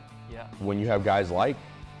talent. Yeah. When you have guys like,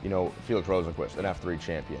 you know, Felix Rosenquist, an F3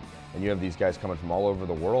 champion, and you have these guys coming from all over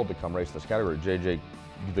the world to come race this category. JJ,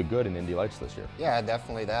 the good in Indy Lights this year. Yeah,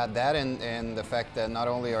 definitely that and the fact that not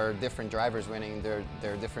only are different drivers winning, there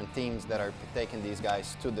are different teams that are taking these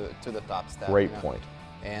guys to the top step. Great, you know? Point.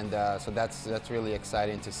 And so that's really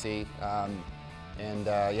exciting to see.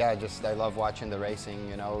 Yeah, I love watching the racing.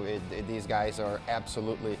 You know, these guys are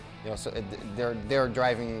absolutely, you know, so they're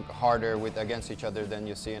driving harder against each other than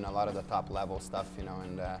you see in a lot of the top level stuff. You know,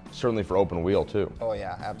 and certainly for open wheel too. Oh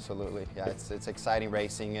yeah, absolutely. Yeah, it's exciting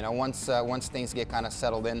racing. You know, once things get kind of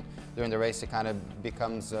settled in during the race, it kind of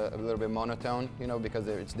becomes a little bit monotone. You know, because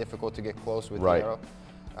it's difficult to get close with the aero.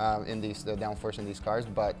 In the downforce in these cars,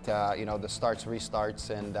 but you know, the starts,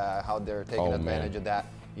 restarts, and how they're taking advantage of that.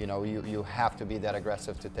 You know, you have to be that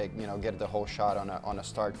aggressive to get the whole shot on a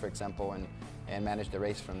start, for example, and manage the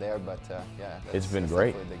race from there. But yeah, it's been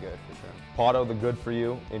great. Definitely the good for sure. Pato, the good for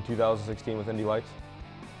you in 2016 with Indy Lights?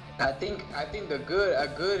 I think a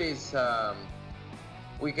good is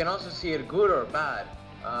we can also see it good or bad.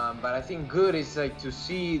 But I think good is like to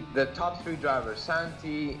see the top three drivers,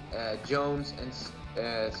 Santi, Jones,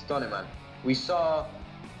 and Stoneman. We saw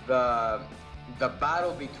the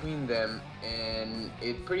battle between them, and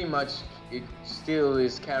it pretty much still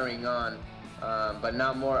is carrying on, but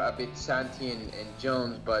not more a bit Santi and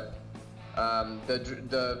Jones. But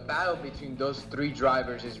the battle between those three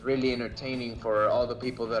drivers is really entertaining for all the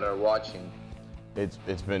people that are watching. It's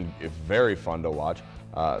been very fun to watch.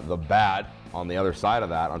 The bad on the other side of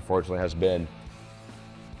that, unfortunately, has been,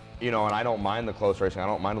 you know, and I don't mind the close racing. I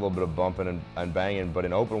don't mind a little bit of bumping and banging, but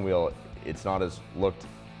in open wheel, it's not as looked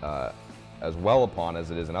as well upon as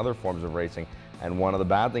it is in other forms of racing. And one of the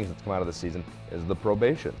bad things that's come out of the season is the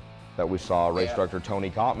probation that we saw race director Tony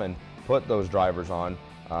Kottman put those drivers on.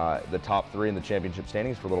 The top three in the championship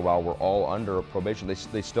standings for a little while were all under probation.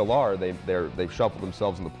 They still are. They've shuffled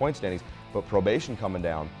themselves in the point standings, but probation coming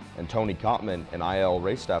down, and Tony Kottman and IL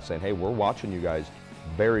race staff saying, hey, we're watching you guys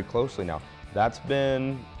very closely now. That's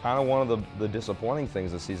been kind of one of the disappointing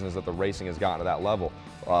things this season, is that the racing has gotten to that level.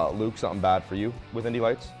 Luke, something bad for you with Indy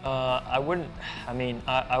Lights? I wouldn't. I mean,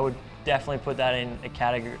 I would definitely put that in a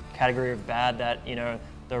category of bad, that, you know,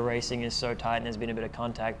 the racing is so tight and there's been a bit of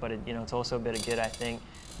contact, but you know, it's also a bit of good, I think,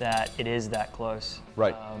 that it is that close.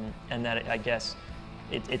 Right. And that I guess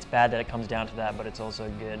it's bad that it comes down to that, but it's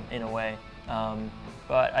also good in a way.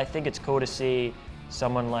 But I think it's cool to see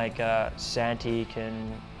someone like Santi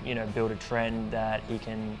can, you know, build a trend that he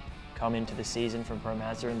can come into the season from Pro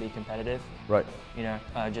Mazda and be competitive. Right. You know,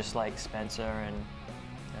 just like Spencer and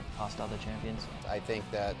past other champions. I think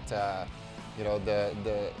that you know,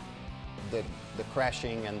 the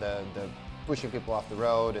crashing and the pushing people off the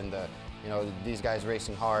road, and you know, these guys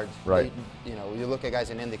racing hard. Right. You know, you look at guys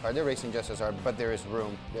in IndyCar, they're racing just as hard, but there is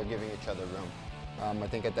room. They're giving each other room. I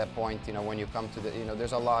think at that point, you know, when you come to you know,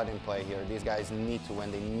 there's a lot in play here. These guys need to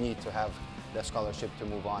win. They need to have the scholarship to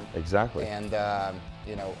move on. Exactly. And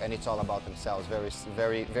you know, and it's all about themselves.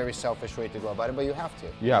 Very selfish way to go about it, but you have to.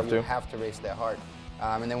 You have to race that hard.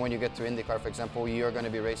 And then when you get to IndyCar, for example, you're going to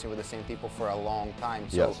be racing with the same people for a long time.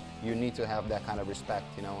 So you need to have that kind of respect,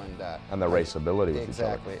 you know, and the raceability with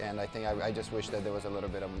exactly. And I think I just wish that there was a little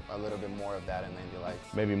bit more of that in the Indy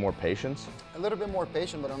Lights. Maybe more patience. A little bit more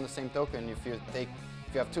patient, but on the same token, if you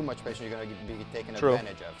have too much patience, you're going to be taken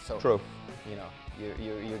advantage of. So, you know,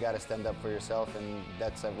 you got to stand up for yourself, and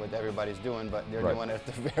that's what everybody's doing. But they're doing it at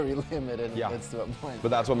the very limit, and that's to a point. But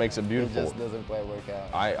that's what makes it beautiful. It just doesn't quite work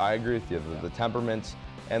out. I agree with you. The temperaments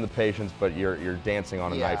and the patience, but you're dancing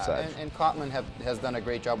on a knife's edge. And Kottman has done a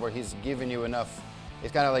great job where he's given you enough.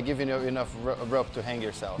 It's kind of like giving you enough rope to hang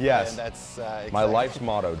yourself. Yes. And that's exactly. My life's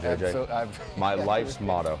motto, JJ. My life's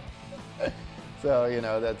motto. So, you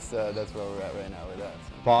know, that's where we're at right now with that.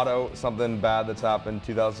 So. Pato, something bad that's happened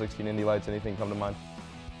 2016 Indy Lights, anything come to mind?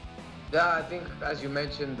 Yeah, I think, as you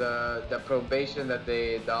mentioned, the probation that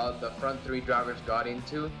the front three drivers got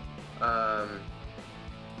into, But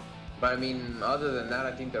I mean, other than that,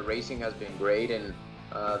 I think the racing has been great, and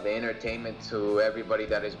the entertainment to everybody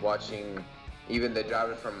that is watching, even the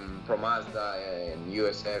drivers from Pro Mazda and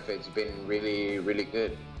USF, it's been really, really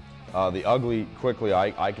good. The ugly, quickly,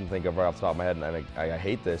 I can think of right off the top of my head, and I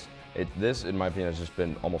hate this. This, in my opinion, has just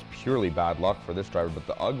been almost purely bad luck for this driver. But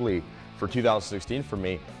the ugly for 2016 for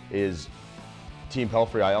me is Team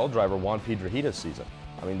Pelfrey IL driver Juan Piedrahita's season.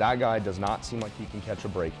 I mean, that guy does not seem like he can catch a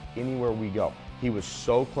break anywhere we go. He was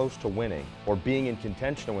so close to winning or being in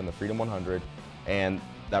contention to win the Freedom 100, and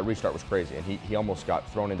that restart was crazy. And he almost got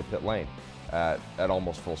thrown into pit lane at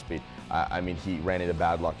almost full speed. I mean, he ran into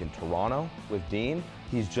bad luck in Toronto with Dean.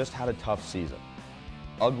 He's just had a tough season.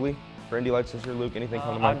 Ugly for Indy Lights this year, Luke? Anything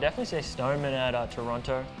come to mind? I'd definitely say Stoneman at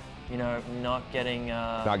Toronto. You know, not getting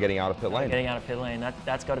out of pit lane. Getting out of pit lane.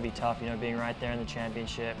 That's got to be tough. You know, being right there in the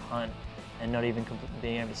championship hunt and not even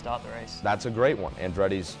being able to start the race. That's a great one.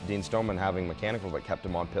 Andretti's Dean Stoneman having mechanicals that kept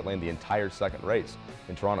him on pit lane the entire second race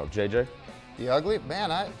in Toronto. JJ? The ugly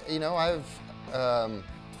man.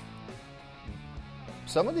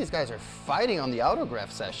 Some of these guys are fighting on the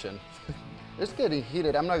autograph session. It's getting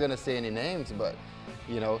heated. I'm not going to say any names, but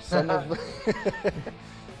you know, some of.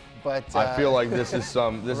 But I feel like this is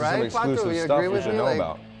some right, exclusive Pato, stuff we should know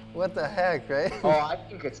about. What the heck, right? Oh, I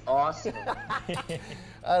think it's awesome.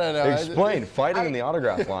 I don't know. Explain, fighting in the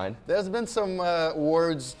autograph line. There's been some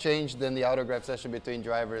words changed in the autograph session between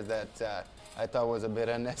drivers that I thought was a bit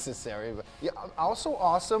unnecessary. But yeah, also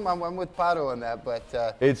awesome. I'm with Pato on that, but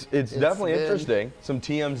it's definitely interesting. Some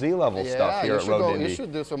TMZ level stuff here at Road to Indy. You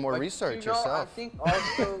should do some more research yourself. I think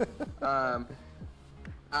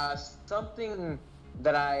also something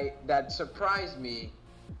that surprised me,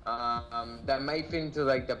 that might fit into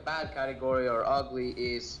like the bad category or ugly,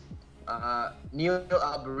 is Neil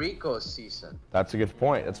Alberico's season. That's a good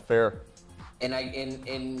point. That's fair.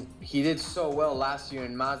 And he did so well last year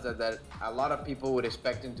in Mazda that a lot of people would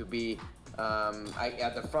expect him to be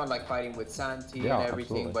at the front, like fighting with Santi and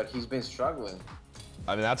everything. Absolutely. But he's been struggling.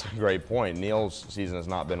 I mean, that's a great point. Neil's season has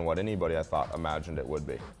not been what anybody I thought imagined it would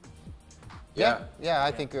be. Yeah,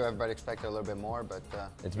 I think everybody expected a little bit more, but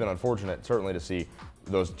it's been unfortunate, certainly, to see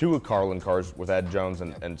those two Carlin cars with Ed Jones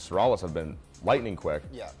and Sorales have been lightning quick.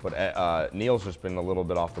 Yeah. But Neil's just been a little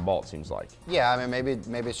bit off the ball, it seems like. Yeah, I mean,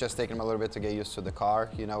 maybe it's just taking him a little bit to get used to the car,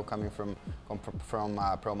 you know, coming from Pro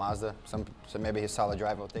Mazda. So maybe his solid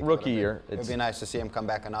drive will take rookie year. It'd be nice to see him come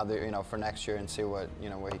back another, you know, for next year and see what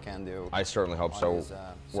he can do. I certainly hope so.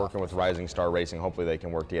 Working with Rising Star Racing, hopefully they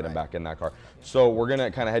can work to get him back in that car. So we're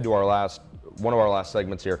gonna kind of head to one of our last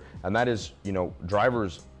segments here, and that is, you know,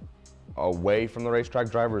 drivers away from the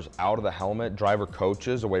racetrack, drivers out of the helmet, driver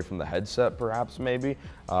coaches away from the headset, perhaps, maybe.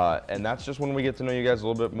 And that's just when we get to know you guys a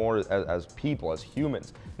little bit more as people, as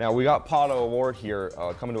humans. Now, we got Pato O'Ward here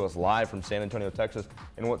coming to us live from San Antonio, Texas,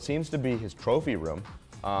 in what seems to be his trophy room.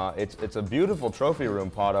 It's a beautiful trophy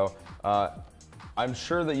room, Pato. I'm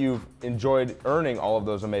sure that you've enjoyed earning all of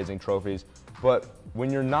those amazing trophies, but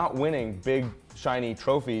when you're not winning big, shiny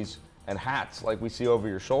trophies and hats like we see over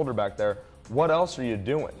your shoulder back there, what else are you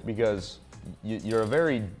doing? Because you're a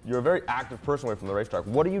very active person away from the racetrack.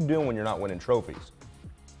 What are you doing when you're not winning trophies?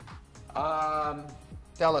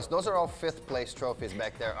 Tell us, those are all 5th place trophies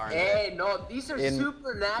back there, aren't they? Hey, no, these are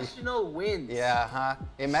super national wins. Yeah, huh?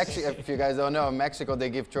 In Mexico, if you guys don't know, in Mexico they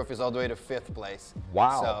give trophies all the way to 5th place.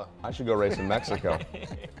 Wow, so. I should go race in Mexico.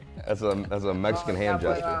 That's a Mexican hand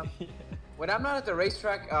gesture. When I'm not at the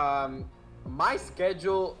racetrack, my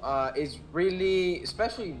schedule is really,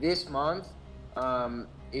 especially this month,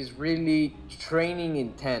 is really training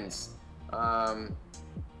intense.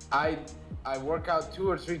 I work out 2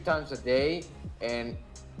 or 3 times a day, and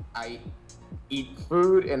I eat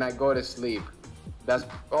food and I go to sleep. That's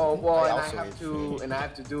and I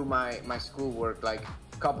have to do my schoolwork like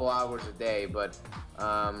a couple hours a day, but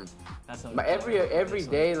every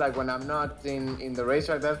day, like when I'm not in the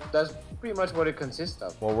racetrack, that's pretty much what it consists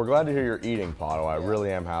of. Well, we're glad to hear you're eating, Pato. I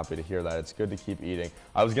really am happy to hear that. It's good to keep eating.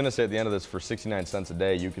 I was going to say at the end of this, for 69 cents a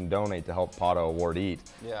day, you can donate to help Pato O'Ward eat.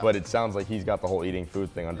 Yeah. But it sounds like he's got the whole eating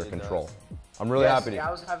food thing under control. I'm really happy.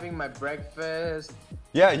 I was having my breakfast.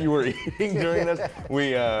 Yeah, you were eating during this.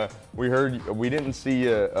 We heard, we didn't see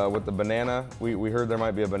you with the banana. We heard there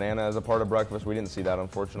might be a banana as a part of breakfast. We didn't see that,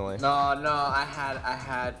 unfortunately. No, I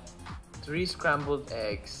had 3 scrambled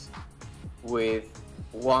eggs with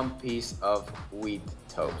 1 piece of wheat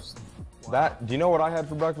toast. Wow. Do you know what I had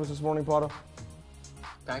for breakfast this morning, Pato?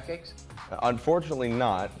 Pancakes? Unfortunately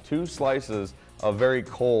not. 2 slices of very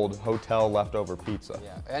cold hotel leftover pizza.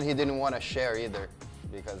 Yeah, and he didn't want to share either.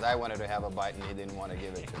 because I wanted to have a bite and he didn't want to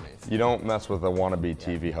give it to me. So. You don't mess with a wannabe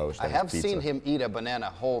TV host. I have seen him eat a banana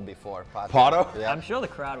whole before. Pato? Yeah. I'm sure the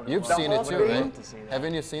crowd would You've love seen it too, right?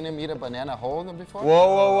 Haven't you seen him eat a banana whole before?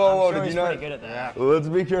 Whoa. I'm sure Did he's you not? pretty good at that. Yeah. Let's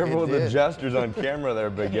be careful with the gestures on camera there,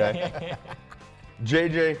 big guy.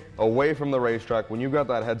 JJ, away from the racetrack, when you got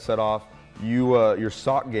that headset off, your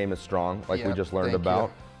sock game is strong, like we just learned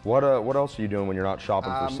about. What else are you doing when you're not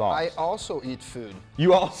shopping for socks? I also eat food.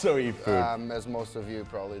 You also eat food? As most of you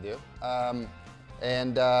probably do.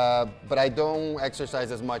 But I don't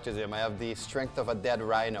exercise as much as him. I have the strength of a dead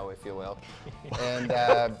rhino, if you will. And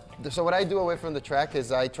so what I do away from the track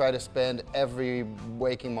is I try to spend every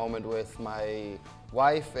waking moment with my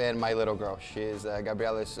wife and my little girl. She's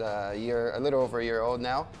Gabriella's a little over a year old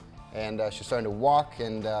now, and she's starting to walk,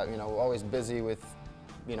 and always busy with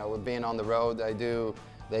with being on the road. I do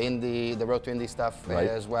the Road to Indy stuff,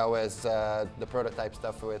 as well as the prototype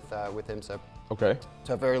stuff with IMSA. Okay. So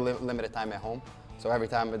I have very limited time at home. So every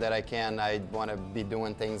time that I can, I want to be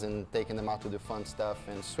doing things and taking them out to do fun stuff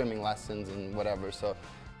and swimming lessons and whatever. So,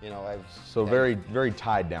 very, very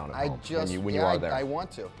tied down at home when you are there. I want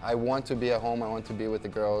to. I want to be at home. I want to be with the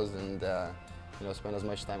girls and spend as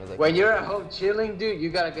much time as I can. When you're at home chilling, dude, you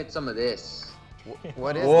gotta get some of this.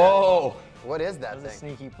 What is Whoa. that? What is that thing? That's a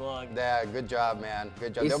sneaky plug. Yeah, good job, man.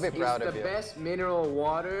 Good job. They'll be proud of you. It's the best mineral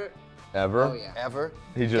water. Ever? Oh, yeah. Ever?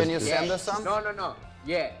 Can you send us some? No.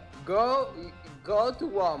 Yeah. Go to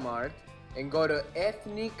Walmart and go to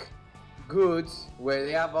Ethnic Goods where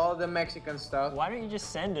they have all the Mexican stuff. Why don't you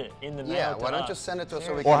just send it in the mail? Yeah, why don't you send it to us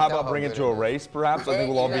so we can Or how tell about bring it good to a race, perhaps? I think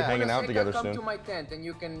we'll all be Yeah, hanging out together come soon. to my tent and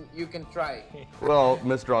you can try it. Well,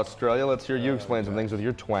 Mr. Australia, let's hear you explain some things with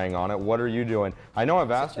your twang on it. What are you doing? I know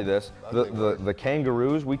I've asked you this. The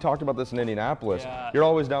kangaroos, we talked about this in Indianapolis. Yeah. You're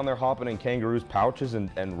always down there hopping in kangaroos' pouches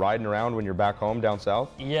and riding around when you're back home down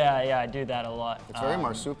south? Yeah, I do that a lot. It's very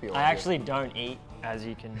marsupial. I actually don't eat, as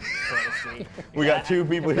you can sort of see. We got two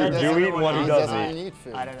people here who do eat and one who doesn't eat.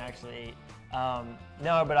 I don't actually eat.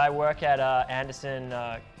 No, but I work at Anderson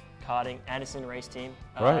Anderson Race Team.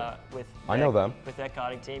 Right. I know them. With their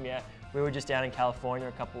karting team, yeah. We were just down in California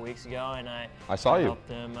a couple weeks ago, and I saw you. helped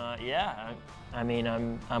them. I mean,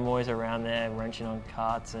 I'm always around there wrenching on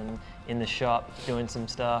karts and in the shop doing some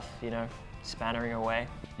stuff, spannering away.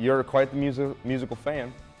 You're quite the musical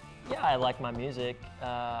fan. Yeah, I like my music.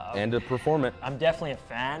 And to perform it. I'm definitely a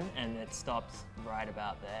fan, and it stops right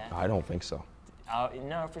about there. I don't think so.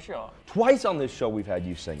 No, for sure. Twice on this show we've had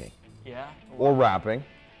you singing. Yeah. Or rapping.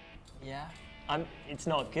 Yeah. It's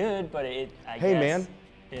not good, but I guess. Man.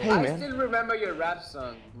 Yeah. Hey, I man. still remember your rap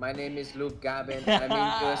song. My name is Gabin. I'm in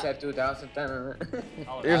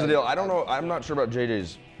USF2000. Here's the deal. I don't know. I'm not sure about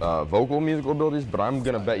JJ's vocal musical abilities, but I'm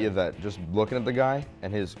gonna bet you that just looking at the guy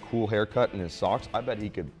and his cool haircut and his socks, I bet he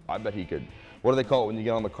could. What do they call it when you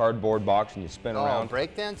get on the cardboard box and you spin around?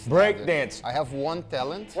 Breakdance? Breakdance. I have one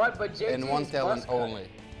talent. What? But JJ and one is talent bus only.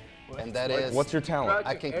 And that is. What's your talent?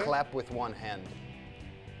 I can clap with one hand.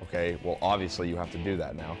 Okay. Well, obviously you have to do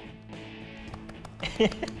that now.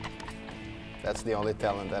 That's the only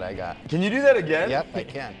talent that I got. Can you do that again? Yep, I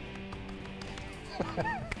can.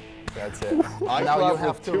 That's it. I now you clap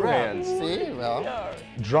have with to two rap. hands. See, well,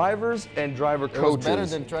 Drivers and driver it was better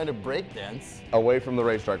coaches than trying to break dance. away from the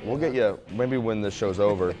racetrack. We'll get you, maybe when this show's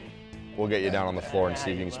over, we'll get you down on the floor and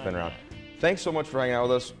see if you can spin around. Thanks so much for hanging out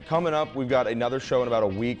with us. Coming up, we've got another show in about a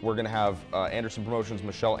week. We're going to have Anderson Promotions'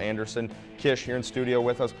 Michelle Anderson, Kish here in studio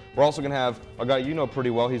with us. We're also going to have a guy you know pretty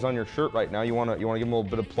well. He's on your shirt right now. You want to give him a little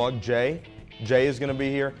bit of plug? Jay. Jay is going to be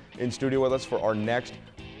here in studio with us for our next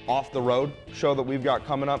Off the Road show that we've got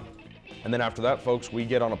coming up. And then after that, folks, we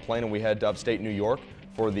get on a plane and we head to upstate New York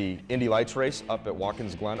for the Indy Lights race up at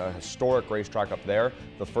Watkins Glen, a historic racetrack up there,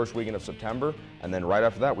 the first weekend of September. And then right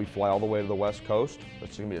after that, we fly all the way to the West Coast.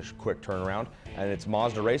 It's going to be a quick turnaround. And it's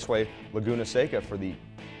Mazda Raceway, Laguna Seca for the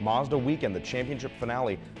Mazda weekend, the championship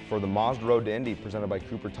finale for the Mazda Road to Indy presented by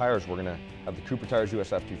Cooper Tires. We're going to have the Cooper Tires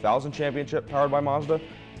USF2000 Championship powered by Mazda,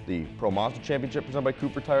 the Pro Mazda Championship presented by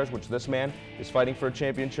Cooper Tires, which this man is fighting for a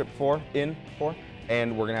championship for.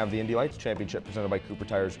 And we're going to have the Indy Lights Championship presented by Cooper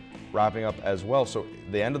Tires wrapping up as well. So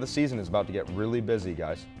the end of the season is about to get really busy,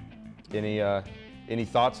 guys. Any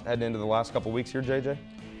thoughts heading into the last couple weeks here, JJ?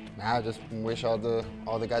 Nah, I just wish all the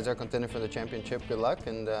guys that are contending for the championship good luck,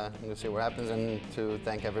 and we'll see what happens. And to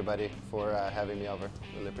thank everybody for having me over.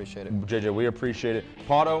 Really appreciate it. JJ, we appreciate it.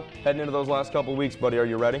 Pato, heading into those last couple weeks, buddy, are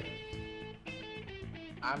you ready?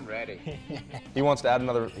 I'm ready. He wants to add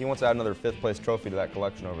another fifth place trophy to that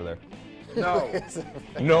collection over there. No.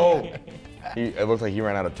 No. It looks like he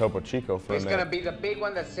ran out of Topo Chico for a minute. It's gonna be the big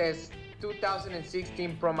one that says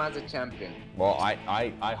 2016 Pro Mazda Champion. Well,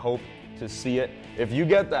 I hope to see it. If you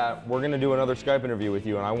get that, we're going to do another Skype interview with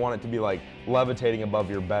you, and I want it to be like levitating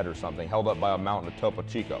above your bed or something, held up by a mountain of Topo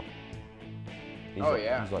Chico. He's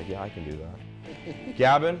yeah. He's like, yeah, I can do that.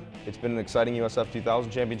 Gabin, it's been an exciting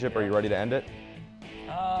USF2000 Championship. Are you ready to end it?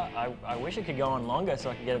 I wish it could go on longer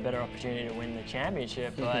so I could get a better opportunity to win the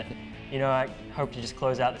championship, but you know, I hope to just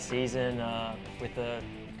close out the season with a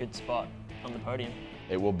good spot on the podium.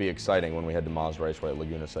 It will be exciting when we head to Mazda Raceway at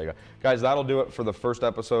Laguna Seca. Guys, that'll do it for the first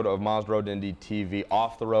episode of Mazda Road to Indy TV,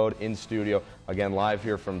 off the road, in studio, again, live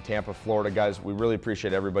here from Tampa, Florida. Guys, we really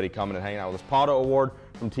appreciate everybody coming and hanging out with us. Pato O'Ward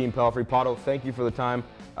from Team Pelfrey. Pato, thank you for the time.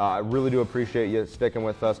 I really do appreciate you sticking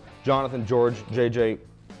with us. Jonathan, George, JJ,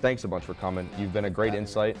 thanks a bunch for coming. You've been a great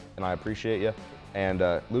insight, and I appreciate you. And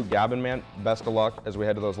Luke, Gabin, man, best of luck as we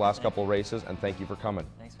head to those last couple races, and thank you for coming.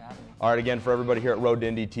 Thanks for having me. All right, again, for everybody here at Road to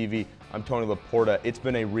Indy TV, I'm Tony Laporta. It's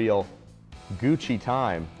been a real Gucci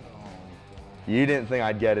time. You didn't think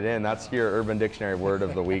I'd get it in. That's your Urban Dictionary word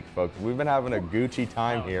of the week, folks. We've been having a Gucci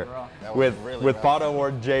time here with Pato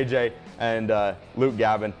O'Ward, JJ, and Luke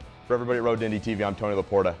Gabin. For everybody at Road to Indy TV, I'm Tony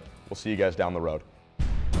Laporta. We'll see you guys down the road.